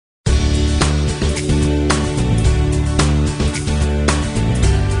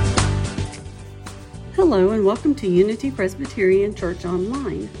Hello and welcome to Unity Presbyterian Church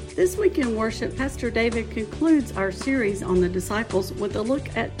Online. This week in worship, Pastor David concludes our series on the disciples with a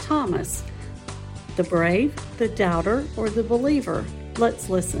look at Thomas, the brave, the doubter, or the believer. Let's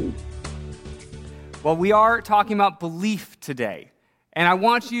listen. Well, we are talking about belief today. And I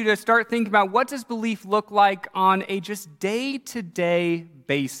want you to start thinking about what does belief look like on a just day-to-day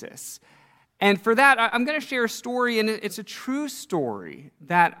basis. And for that, I'm going to share a story, and it's a true story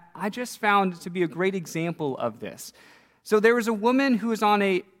that I just found to be a great example of this. So there was a woman who was on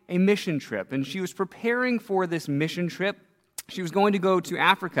a mission trip, and she was preparing for this mission trip. She was going to go to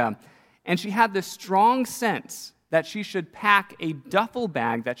Africa, and she had this strong sense that she should pack a duffel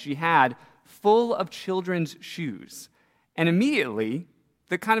bag that she had full of children's shoes. And immediately,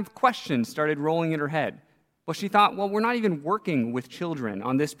 the kind of questions started rolling in her head. Well, she thought, we're not even working with children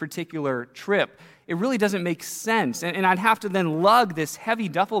on this particular trip. It really doesn't make sense. And I'd have to then lug this heavy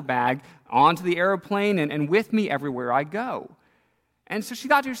duffel bag onto the airplane and with me everywhere I go. And so she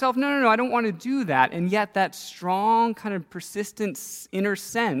thought to herself, no, I don't want to do that. And yet that strong, kind of persistent inner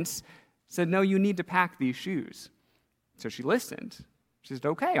sense said, no, you need to pack these shoes. So she listened. She said,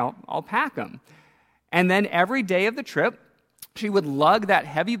 okay, I'll pack them. And then every day of the trip, she would lug that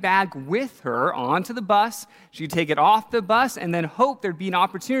heavy bag with her onto the bus. She'd take it off the bus and then hope there'd be an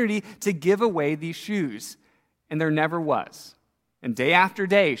opportunity to give away these shoes. And there never was. And day after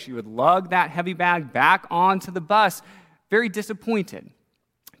day, she would lug that heavy bag back onto the bus, very disappointed.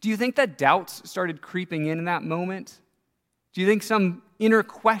 Do you think that doubts started creeping in that moment? Do you think some inner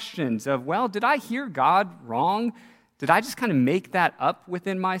questions of, did I hear God wrong? Did I just kind of make that up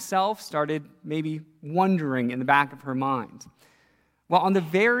within myself? Started maybe wondering in the back of her mind. Well, on the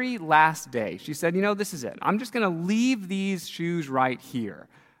very last day, she said, this is it. I'm just going to leave these shoes right here.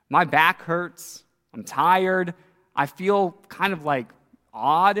 My back hurts. I'm tired. I feel kind of like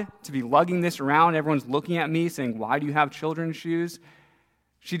odd to be lugging this around. Everyone's looking at me saying, why do you have children's shoes?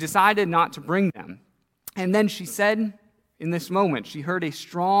 She decided not to bring them. And then she said, in this moment, she heard a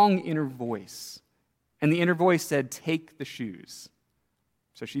strong inner voice. And the inner voice said, take the shoes.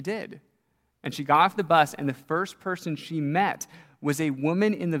 So she did. And she got off the bus, and the first person she met was a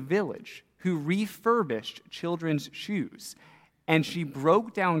woman in the village who refurbished children's shoes. And she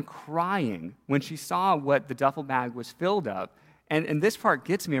broke down crying when she saw what the duffel bag was filled of. And this part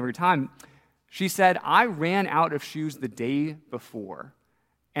gets me every time. She said, I ran out of shoes the day before,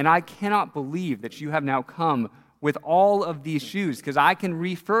 and I cannot believe that you have now come with all of these shoes, because I can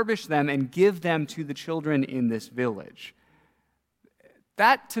refurbish them and give them to the children in this village.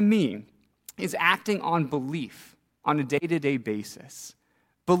 That, to me, is acting on belief on a day-to-day basis.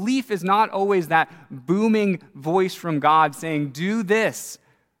 Belief is not always that booming voice from God saying, do this,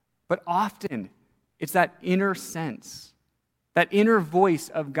 but often it's that inner sense, that inner voice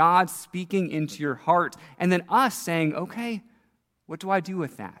of God speaking into your heart, and then us saying, okay, what do I do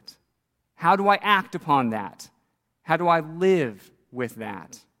with that? How do I act upon that? How do I live with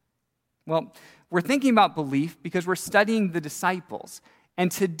that? Well, we're thinking about belief because we're studying the disciples.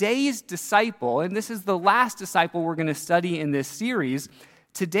 And today's disciple, and this is the last disciple we're going to study in this series,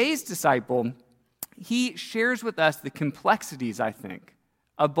 today's disciple, he shares with us the complexities, I think,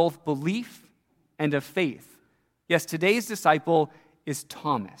 of both belief and of faith. Yes, today's disciple is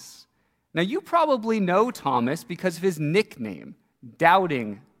Thomas. Now, you probably know Thomas because of his nickname,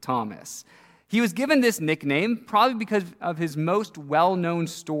 Doubting Thomas. He was given this nickname probably because of his most well-known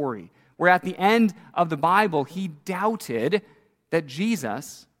story, where at the end of the Bible, he doubted that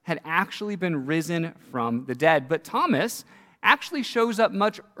Jesus had actually been risen from the dead. But Thomas actually shows up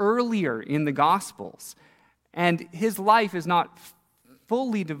much earlier in the Gospels, and his life is not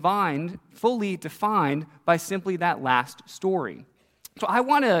fully defined by simply that last story. So I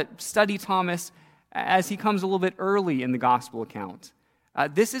want to study Thomas as he comes a little bit early in the Gospel account.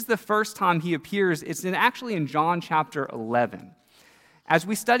 This is the first time he appears. It's actually in John chapter 11. As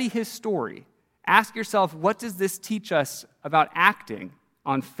we study his story, ask yourself, what does this teach us about acting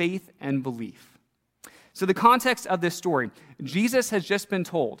on faith and belief? So the context of this story, Jesus has just been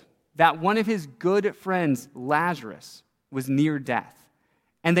told that one of his good friends, Lazarus, was near death.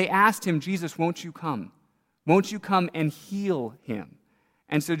 And they asked him, Jesus, won't you come? Won't you come and heal him?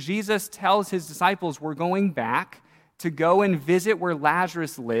 And so Jesus tells his disciples, we're going back to go and visit where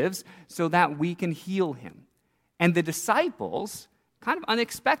Lazarus lives so that we can heal him. And the disciples, kind of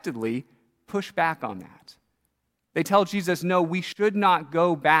unexpectedly, push back on that. They tell Jesus, no, we should not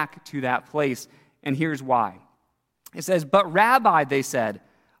go back to that place, and here's why. It says, but Rabbi, they said,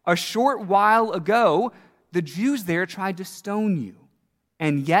 a short while ago, the Jews there tried to stone you,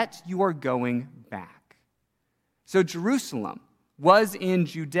 and yet you are going back. So Jerusalem was in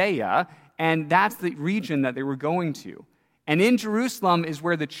Judea, and that's the region that they were going to. And in Jerusalem is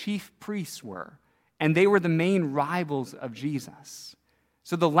where the chief priests were, and they were the main rivals of Jesus.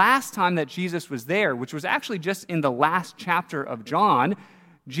 So the last time that Jesus was there, which was actually just in the last chapter of John,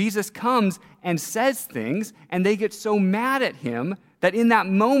 Jesus comes and says things, and they get so mad at him that in that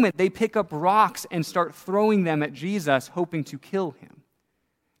moment they pick up rocks and start throwing them at Jesus, hoping to kill him.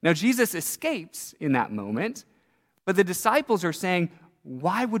 Now Jesus escapes in that moment, but the disciples are saying,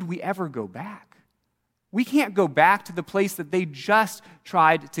 why would we ever go back? We can't go back to the place that they just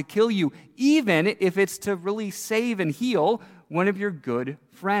tried to kill you, even if it's to really save and heal one of your good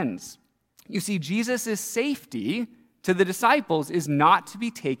friends. You see, Jesus' safety to the disciples is not to be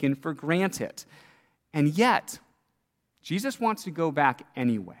taken for granted. And yet, Jesus wants to go back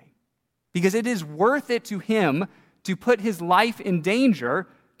anyway, because it is worth it to him to put his life in danger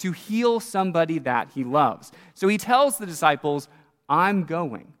to heal somebody that he loves. So he tells the disciples, I'm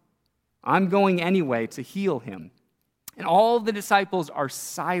going anyway to heal him. And all the disciples are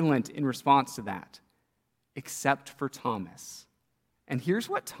silent in response to that, except for Thomas. And here's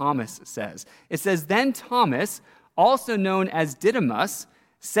what Thomas says. It says, then Thomas, also known as Didymus,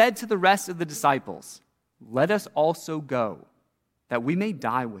 said to the rest of the disciples, let us also go, that we may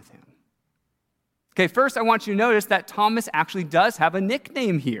die with him. Okay, first I want you to notice that Thomas actually does have a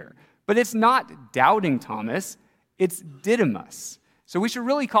nickname here, but it's not Doubting Thomas, it's Didymus. So we should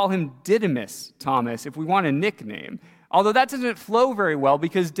really call him Didymus Thomas if we want a nickname, although that doesn't flow very well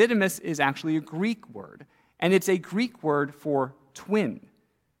because Didymus is actually a Greek word, and it's a Greek word for twin.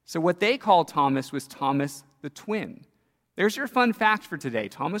 So what they called Thomas was Thomas the twin. There's your fun fact for today.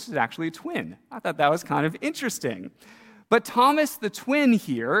 Thomas is actually a twin. I thought that was kind of interesting. But Thomas the twin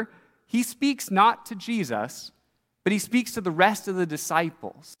here, he speaks not to Jesus, but he speaks to the rest of the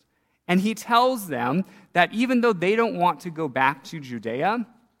disciples. And he tells them that even though they don't want to go back to Judea,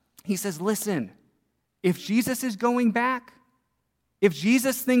 he says, listen, if Jesus is going back, if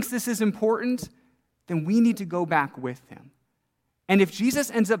Jesus thinks this is important, then we need to go back with him. And if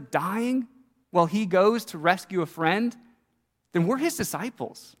Jesus ends up dying while he goes to rescue a friend, then we're his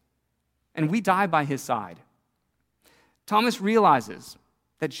disciples, and we die by his side. Thomas realizes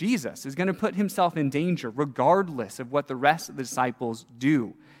that Jesus is going to put himself in danger regardless of what the rest of the disciples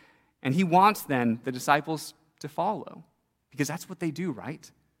do. And he wants then the disciples to follow, because that's what they do,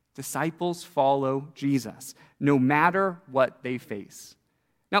 right? Disciples follow Jesus, no matter what they face.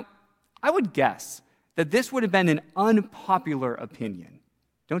 Now, I would guess that this would have been an unpopular opinion,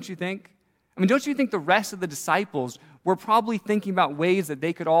 don't you think? I mean, don't you think the rest of the disciples were probably thinking about ways that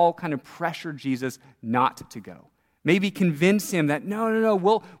they could all kind of pressure Jesus not to go? Maybe convince him that, no,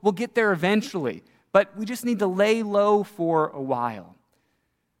 we'll get there eventually, but we just need to lay low for a while.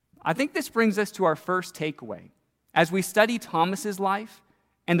 I think this brings us to our first takeaway. As we study Thomas's life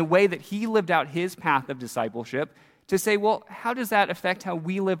and the way that he lived out his path of discipleship, to say, well, how does that affect how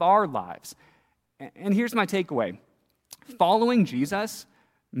we live our lives? And here's my takeaway. Following Jesus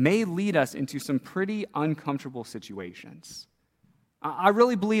may lead us into some pretty uncomfortable situations. I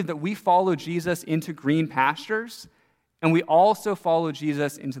really believe that we follow Jesus into green pastures, and we also follow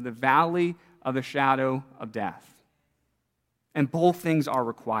Jesus into the valley of the shadow of death. And both things are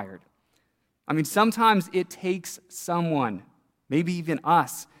required. I mean, sometimes it takes someone, maybe even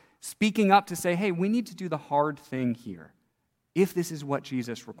us, speaking up to say, hey, we need to do the hard thing here, if this is what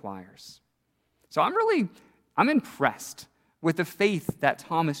Jesus requires. So I'm impressed with the faith that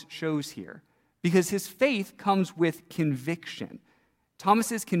Thomas shows here, because his faith comes with conviction.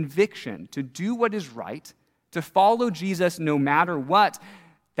 Thomas's conviction to do what is right, to follow Jesus no matter what,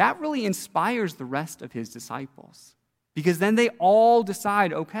 that really inspires the rest of his disciples. Because then they all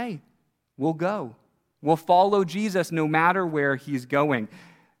decide, okay, we'll go. We'll follow Jesus no matter where he's going.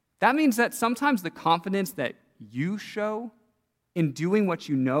 That means that sometimes the confidence that you show in doing what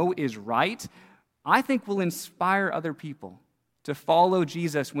you know is right, I think will inspire other people to follow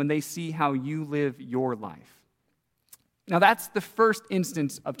Jesus when they see how you live your life. Now, that's the first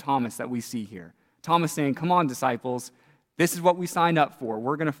instance of Thomas that we see here. Thomas saying, come on, disciples, this is what we signed up for.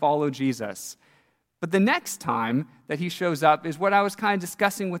 We're going to follow Jesus. But the next time that he shows up is what I was kind of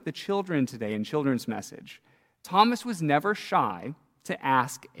discussing with the children today in Children's Message. Thomas was never shy to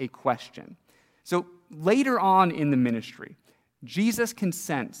ask a question. So later on in the ministry, Jesus can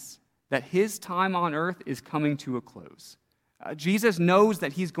sense that his time on earth is coming to a close. Jesus knows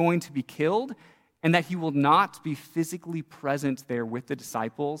that he's going to be killed and that he will not be physically present there with the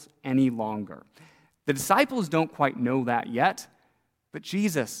disciples any longer. The disciples don't quite know that yet, but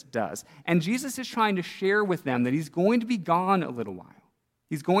Jesus does. And Jesus is trying to share with them that he's going to be gone a little while.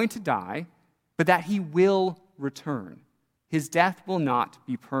 He's going to die, but that he will return. His death will not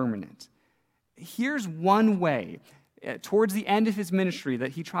be permanent. here's one way towards the end of his ministry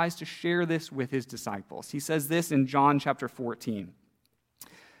that he tries to share this with his disciples. He says this in John chapter 14.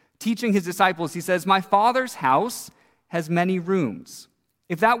 Teaching his disciples, he says, "My Father's house has many rooms.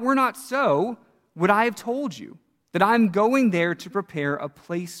 If that were not so, would I have told you that I'm going there to prepare a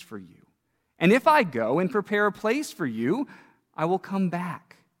place for you? And if I go and prepare a place for you, I will come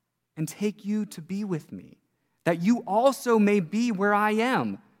back and take you to be with me, that you also may be where I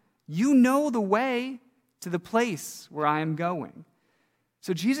am. You know the way to the place where I am going."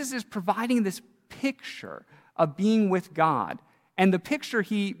 So Jesus is providing this picture of being with God. And the picture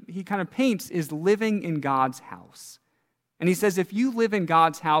he kind of paints is living in God's house. And he says, if you live in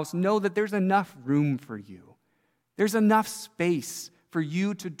God's house, know that there's enough room for you. There's enough space for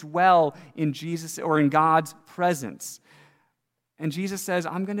you to dwell in Jesus or in God's presence. And Jesus says,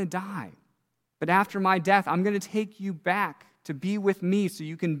 I'm going to die. But after my death, I'm going to take you back to be with me so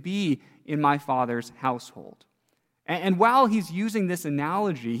you can be in my Father's household. And while he's using this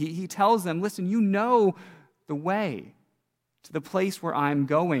analogy, he tells them, listen, you know the way to the place where I'm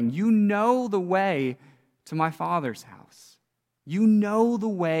going. You know the way to my Father's house. You know the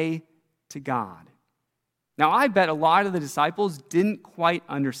way to God. Now, I bet a lot of the disciples didn't quite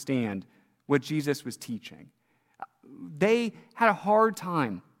understand what Jesus was teaching. They had a hard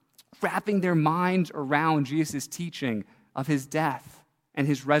time wrapping their minds around Jesus' teaching of his death and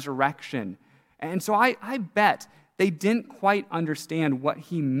his resurrection. And so I bet they didn't quite understand what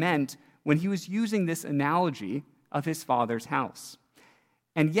he meant when he was using this analogy of his Father's house.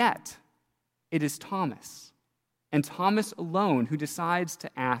 And yet, it is Thomas, and Thomas alone, who decides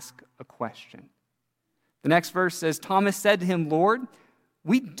to ask a question. The next verse says, Thomas said to him, "Lord,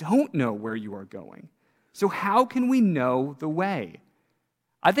 we don't know where you are going, so how can we know the way?"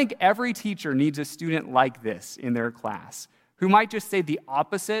 I think every teacher needs a student like this in their class, who might just say the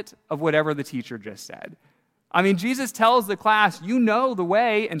opposite of whatever the teacher just said. I mean, Jesus tells the class, you know the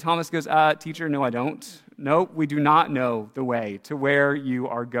way, and Thomas goes, teacher, no, I don't. Nope, we do not know the way to where you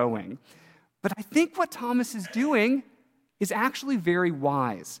are going. But I think what Thomas is doing is actually very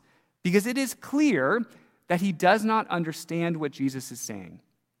wise, because it is clear that he does not understand what Jesus is saying.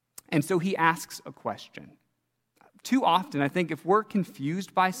 And so he asks a question. Too often, I think, if we're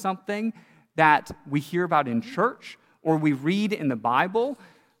confused by something that we hear about in church or we read in the Bible,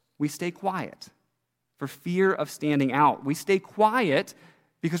 we stay quiet for fear of standing out. We stay quiet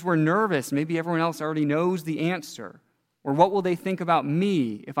because we're nervous. Maybe everyone else already knows the answer. Or what will they think about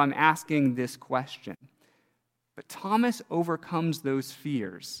me if I'm asking this question? But Thomas overcomes those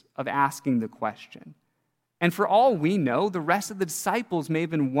fears of asking the question. And for all we know, the rest of the disciples may have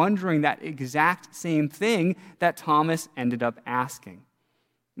been wondering that exact same thing that Thomas ended up asking.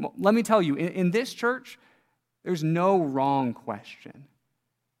 Well, let me tell you, in this church, there's no wrong question.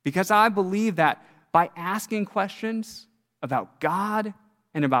 Because I believe that by asking questions about God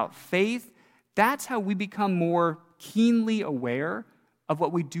and about faith, that's how we become more keenly aware of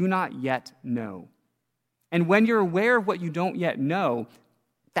what we do not yet know. And when you're aware of what you don't yet know,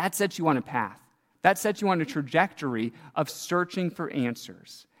 that sets you on a path. That sets you on a trajectory of searching for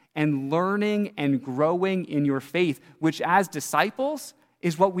answers and learning and growing in your faith, which as disciples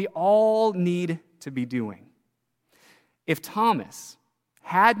is what we all need to be doing. If Thomas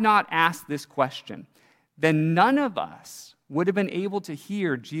had not asked this question, then none of us would have been able to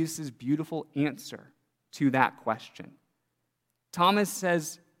hear Jesus' beautiful answer to that question. Thomas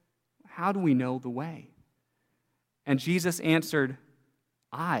says, how do we know the way? And Jesus answered,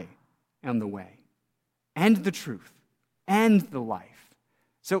 I am the way and the truth and the life.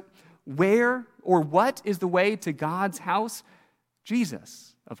 So where or what is the way to God's house?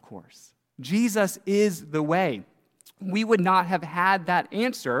 Jesus, of course. Jesus is the way. We would not have had that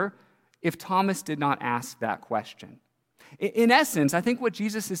answer if Thomas did not ask that question. In essence, I think what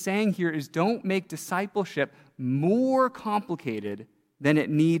Jesus is saying here is don't make discipleship more complicated than it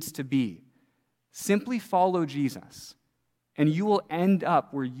needs to be. Simply follow Jesus, and you will end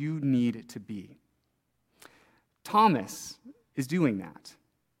up where you need to be. Thomas is doing that.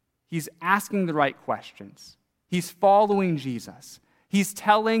 He's asking the right questions. He's following Jesus. He's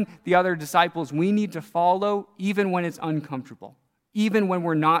telling the other disciples we need to follow even when it's uncomfortable, even when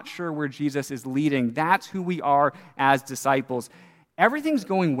we're not sure where Jesus is leading. That's who we are as disciples. Everything's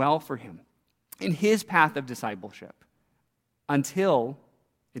going well for him in his path of discipleship until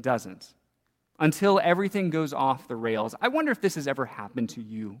it doesn't, until everything goes off the rails. I wonder if this has ever happened to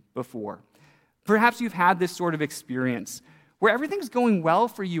you before. Perhaps you've had this sort of experience where everything's going well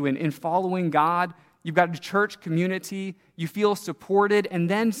for you in following God. You've got a church community, you feel supported, and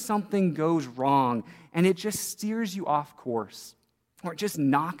then something goes wrong, and it just steers you off course, or it just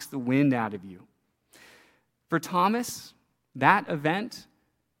knocks the wind out of you. For Thomas, that event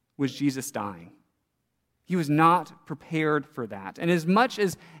was Jesus dying. He was not prepared for that. And as much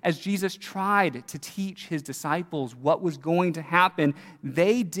as Jesus tried to teach his disciples what was going to happen,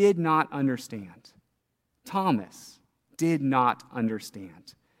 they did not understand. Thomas did not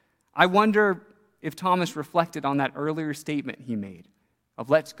understand. I wonder if Thomas reflected on that earlier statement he made of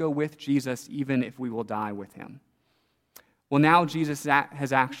let's go with Jesus even if we will die with him. Well, now Jesus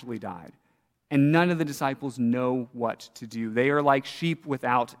has actually died, and none of the disciples know what to do. They are like sheep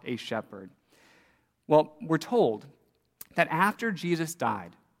without a shepherd. Well, we're told that after Jesus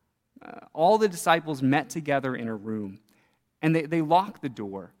died, all the disciples met together in a room, and they locked the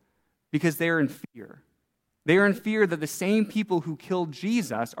door because they're in fear. They are in fear that the same people who killed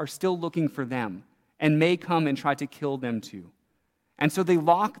Jesus are still looking for them and may come and try to kill them too. And so they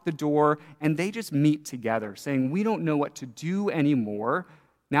lock the door and they just meet together, saying, we don't know what to do anymore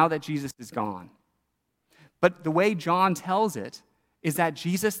now that Jesus is gone. But the way John tells it is that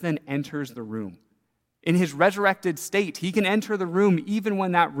Jesus then enters the room. In his resurrected state, he can enter the room even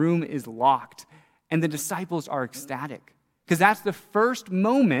when that room is locked. And the disciples are ecstatic because that's the first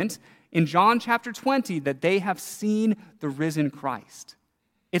moment in John chapter 20 that they have seen the risen Christ.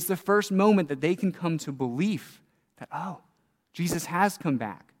 It's the first moment that they can come to belief that, oh, Jesus has come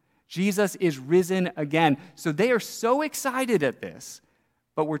back. Jesus is risen again. So they are so excited at this,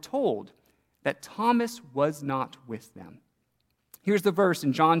 but we're told that Thomas was not with them. Here's the verse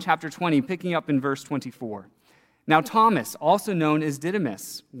in John chapter 20, picking up in verse 24. Now Thomas, also known as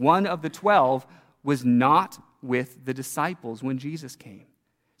Didymus, one of the 12, was not with the disciples when Jesus came.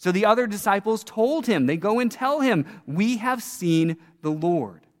 So the other disciples told him, they go and tell him, we have seen the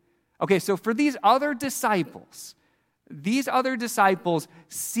Lord. Okay, so for these other disciples,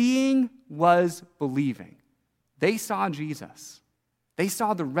 seeing was believing. They saw Jesus. They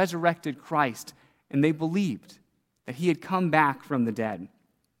saw the resurrected Christ, and they believed that he had come back from the dead.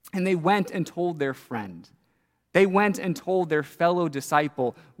 And they went and told their friend. They went and told their fellow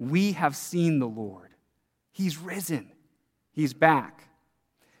disciple, we have seen the Lord. He's risen. He's back.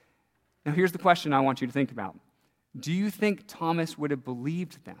 Now here's the question I want you to think about. Do you think Thomas would have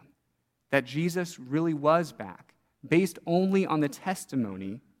believed them that Jesus really was back based only on the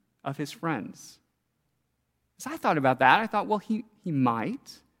testimony of his friends? As I thought about that, I thought, well, he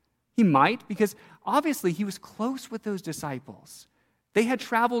might. He might, because obviously he was close with those disciples. They had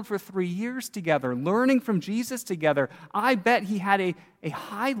traveled for 3 years together, learning from Jesus together. I bet he had a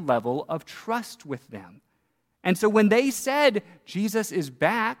high level of trust with them. And so when they said Jesus is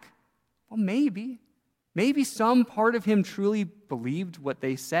back, well, maybe some part of him truly believed what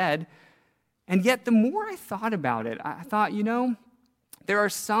they said. And yet the more I thought about it, I thought, there are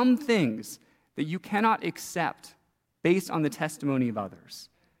some things that you cannot accept based on the testimony of others.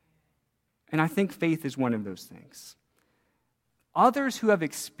 And I think faith is one of those things. Others who have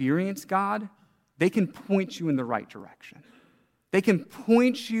experienced God, they can point you in the right direction. They can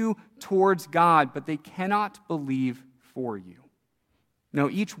point you towards God, but they cannot believe for you. No,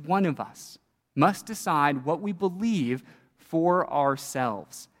 each one of us must decide what we believe for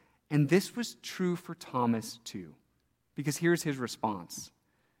ourselves. And this was true for Thomas too, because here's his response.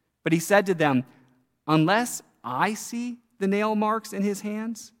 But he said to them, unless I see the nail marks in his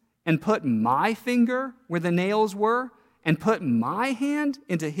hands and put my finger where the nails were and put my hand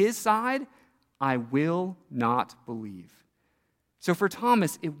into his side, I will not believe. So for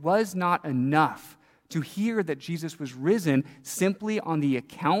Thomas, it was not enough to hear that Jesus was risen simply on the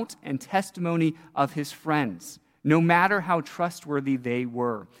account and testimony of his friends, no matter how trustworthy they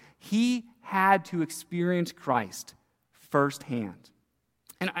were. He had to experience Christ firsthand.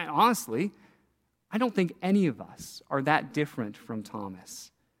 And honestly, I don't think any of us are that different from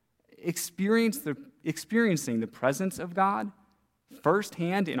Thomas. Experiencing the presence of God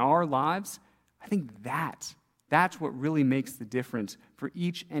firsthand in our lives, I think that's what really makes the difference for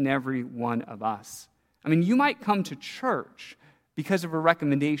each and every one of us. I mean, you might come to church because of a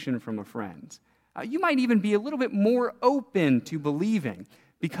recommendation from a friend. You might even be a little bit more open to believing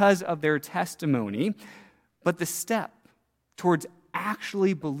because of their testimony. But the step towards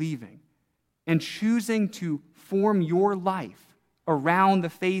actually believing and choosing to form your life around the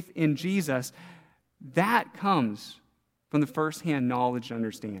faith in Jesus, that comes from the firsthand knowledge and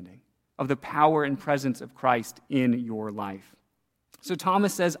understanding of the power and presence of Christ in your life. So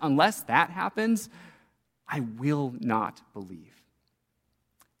Thomas says, unless that happens, I will not believe.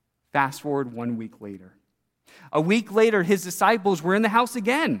 Fast forward 1 week later. A week later, his disciples were in the house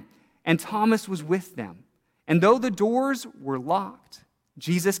again, and Thomas was with them. And though the doors were locked,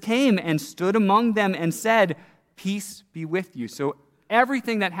 Jesus came and stood among them and said, peace be with you. So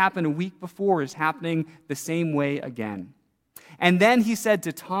everything that happened a week before is happening the same way again. And then he said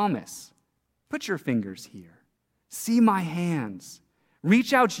to Thomas, "Put your fingers here. See my hands.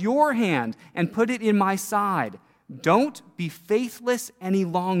 Reach out your hand and put it in my side. Don't be faithless any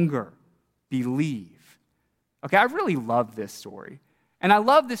longer. Believe." Okay, I really love this story. And I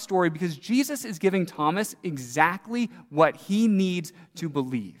love this story because Jesus is giving Thomas exactly what he needs to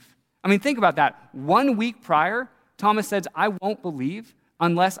believe. I mean, think about that. 1 week prior, Thomas says, "I won't believe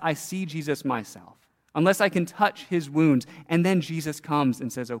unless I see Jesus myself, unless I can touch his wounds." And then Jesus comes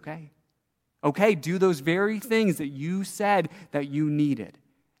and says, okay, do those very things that you said that you needed.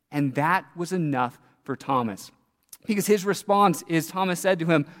 And that was enough for Thomas. Because his response is, Thomas said to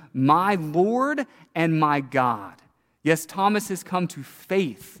him, "My Lord and my God." Yes, Thomas has come to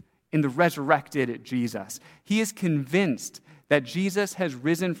faith in the resurrected Jesus. He is convinced that Jesus has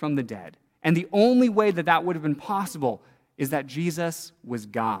risen from the dead. And the only way that that would have been possible is that Jesus was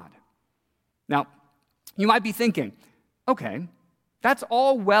God. Now, you might be thinking, okay, that's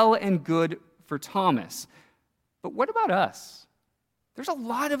all well and good for Thomas. But what about us? There's a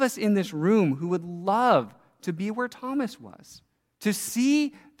lot of us in this room who would love to be where Thomas was, to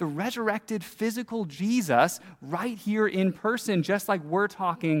see the resurrected physical Jesus right here in person, just like we're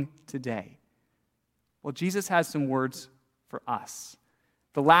talking today. Well, Jesus has some words for us.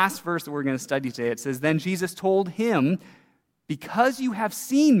 The last verse that we're going to study today, it says, "Then Jesus told him, 'Because you have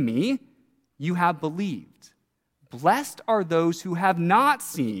seen me, you have believed. Blessed are those who have not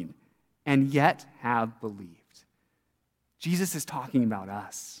seen and yet have believed.'" Jesus is talking about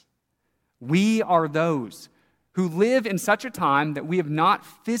us. We are those who live in such a time that we have not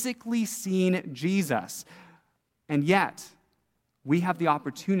physically seen Jesus, and yet we have the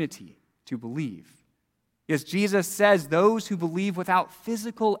opportunity to believe. Yes, Jesus says those who believe without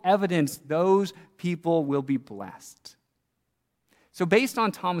physical evidence, those people will be blessed. So based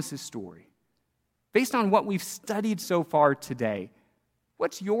on Thomas's story, based on what we've studied so far today,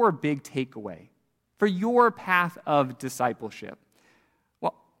 what's your big takeaway for your path of discipleship?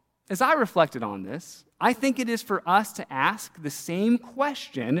 Well, as I reflected on this, I think it is for us to ask the same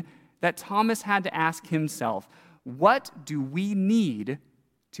question that Thomas had to ask himself. What do we need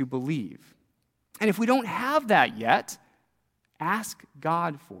to believe? And if we don't have that yet, ask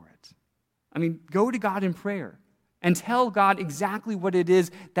God for it. I mean, go to God in prayer and tell God exactly what it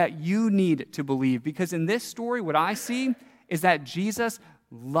is that you need to believe. Because in this story, what I see is that Jesus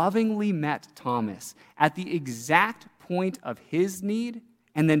lovingly met Thomas at the exact point of his need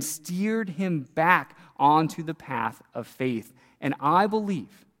and then steered him back onto the path of faith. And I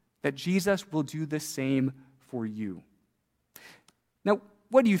believe that Jesus will do the same for you. Now,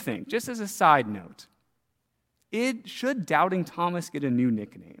 what do you think? Just as a side note, should Doubting Thomas get a new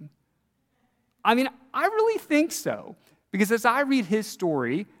nickname? I mean, I really think so. Because as I read his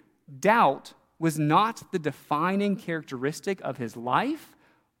story, doubt was not the defining characteristic of his life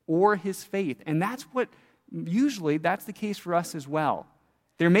or his faith. And that's the case for us as well.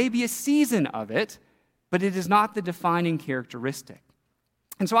 There may be a season of it, but it is not the defining characteristic.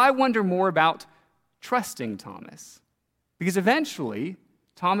 And so I wonder more about trusting Thomas. Because eventually,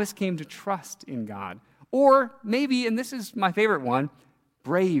 Thomas came to trust in God. Or maybe, and this is my favorite one,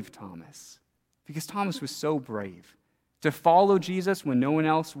 brave Thomas. Because Thomas was so brave to follow Jesus when no one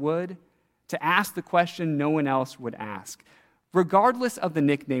else would, to ask the question no one else would ask. Regardless of the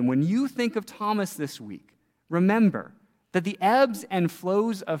nickname, when you think of Thomas this week, remember that the ebbs and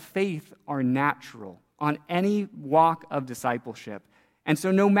flows of faith are natural on any walk of discipleship. And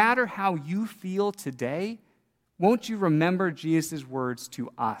so no matter how you feel today, won't you remember Jesus' words to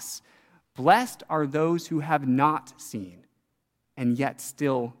us? Blessed are those who have not seen and yet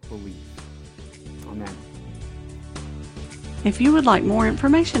still believe. Amen. If you would like more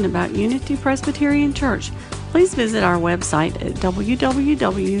information about Unity Presbyterian Church, please visit our website at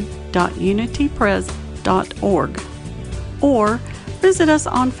www.unitypres.org or visit us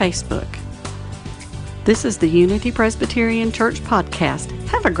on Facebook. This is the Unity Presbyterian Church podcast.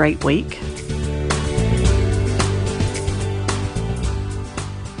 Have a great week.